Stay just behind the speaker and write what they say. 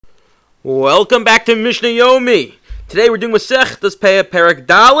Welcome back to Mishnah Yomi. Today we're doing Masechtas Peah Perek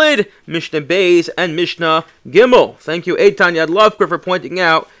Dalid, Mishnah Beis, and Mishnah Gimel. Thank you, Eitan Yadlovker, for pointing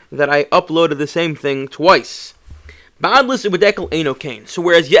out that I uploaded the same thing twice. Badlis Ubedekel Eino Kain. So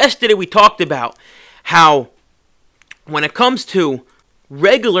whereas yesterday we talked about how when it comes to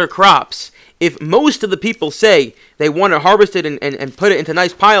regular crops, if most of the people say they want to harvest it and put it into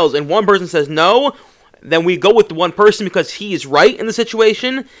nice piles, and one person says no, then we go with the one person because he is right in the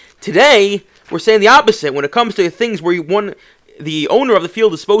situation. Today, we're saying the opposite. When it comes to things where the owner of the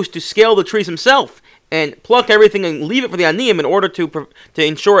field is supposed to scale the trees himself and pluck everything and leave it for the aniyim in order to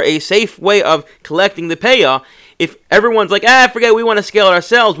ensure a safe way of collecting the payah, if everyone's like, forget it, we want to scale it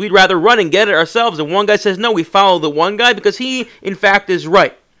ourselves, we'd rather run and get it ourselves, and one guy says no, we follow the one guy because he, in fact, is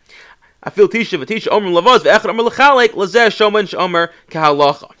right. I feel Tisha Omer Lavaz Ve'echad Omer L'chalek Lazeh Shoman Shomer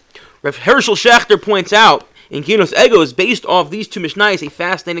Kahalacha. Rav Hershel Schachter points out in Kinos Ego is based off these two Mishnayos a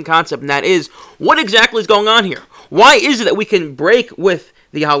fascinating concept, and that is, what exactly is going on here? Why is it that we can break with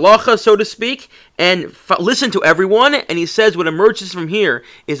the halacha, so to speak, and listen to everyone? And he says what emerges from here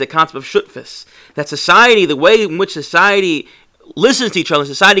is the concept of shutfus. That society, the way in which society listens to each other,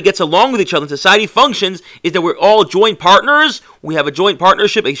 society gets along with each other, and society functions, is that we're all joint partners. We have a joint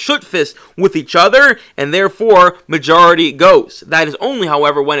partnership, a shutfus with each other, and therefore majority goes. That is only,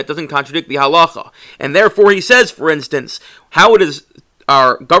 however, when it doesn't contradict the halacha. And therefore he says, for instance, how does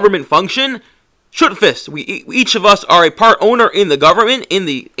our government function? Shutfus. Each of us are a part owner in the government, in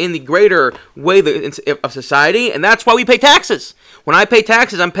the greater way of society, and that's why we pay taxes. When I pay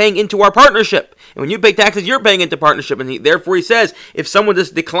taxes, I'm paying into our partnership. And when you pay taxes, you're paying into partnership. And therefore he says, if someone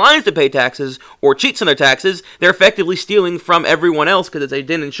just declines to pay taxes or cheats on their taxes, they're effectively stealing from everyone else because it's a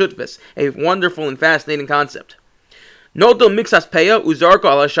din and shutfus. A wonderful and fascinating concept. Noto mixas peya uzarko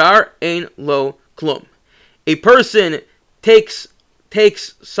alashar ein lo klum. A person takes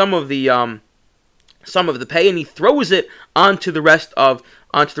some of the pay and he throws it onto the rest of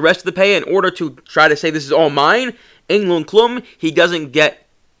the pay in order to try to say this is all mine. Ein lo klum. He doesn't get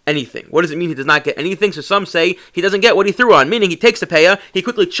anything. What does it mean he does not get anything? So some say he doesn't get what he threw on, meaning he takes the payah, he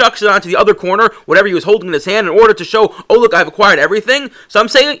quickly chucks it onto the other corner, whatever he was holding in his hand, in order to show, oh look, I've acquired everything. Some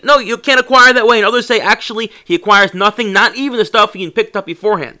say, no, you can't acquire that way, and others say, actually, he acquires nothing, not even the stuff he picked up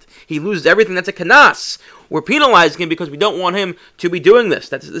beforehand. He loses everything. That's a kanas. We're penalizing him because we don't want him to be doing this.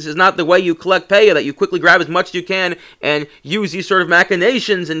 This is not the way you collect payah, that you quickly grab as much as you can and use these sort of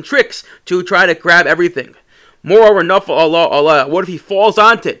machinations and tricks to try to grab everything. Moreover, nafal Allah. What if he falls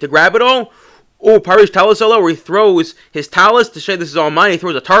onto it to grab it all? Parish talis Allah, where he throws his talis to say this is all mine. He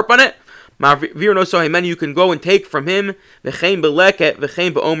throws a tarp on it. Ma'avir no so many you can go and take from him. V'chein beleket,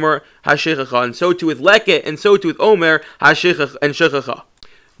 v'chein beomer hashechacha, and so too with leket, and so too with omer hashechach and shechacha.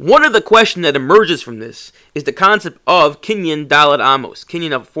 One of the questions that emerges from this is the concept of kinyan dalad amos,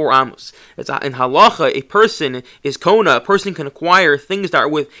 kinyan of 4 amos. It's in halacha, a person is kona, a person can acquire things that are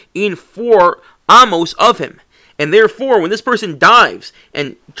within 4 amos of him. And therefore, when this person dives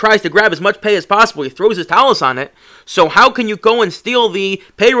and tries to grab as much pay as possible, he throws his talus on it. So how can you go and steal the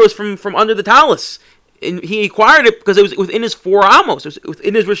payros from under the talus? And he acquired it because it was within his 4 amos, it was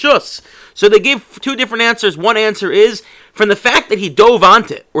within his rishus. So they give 2 different answers. One answer is from the fact that he dove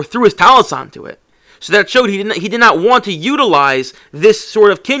onto it or threw his talus onto it. So that showed he did not want to utilize this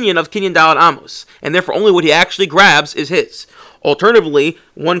sort of kinyan dalad amos, and therefore only what he actually grabs is his. Alternatively,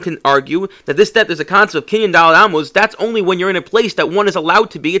 one can argue that there's a concept of kinyan dalad amos. That's only when you're in a place that one is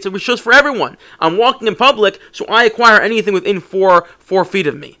allowed to be. It's a rishus for everyone. I'm walking in public, so I acquire anything within 4 feet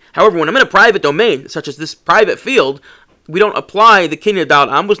of me. However, when I'm in a private domain, such as this private field, we don't apply the kinyan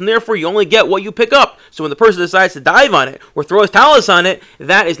dalad amos, and therefore you only get what you pick up. So when the person decides to dive on it or throw his talus on it,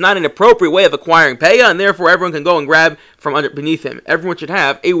 that is not an appropriate way of acquiring payah, and therefore everyone can go and grab from beneath him. Everyone should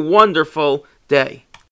have a wonderful day.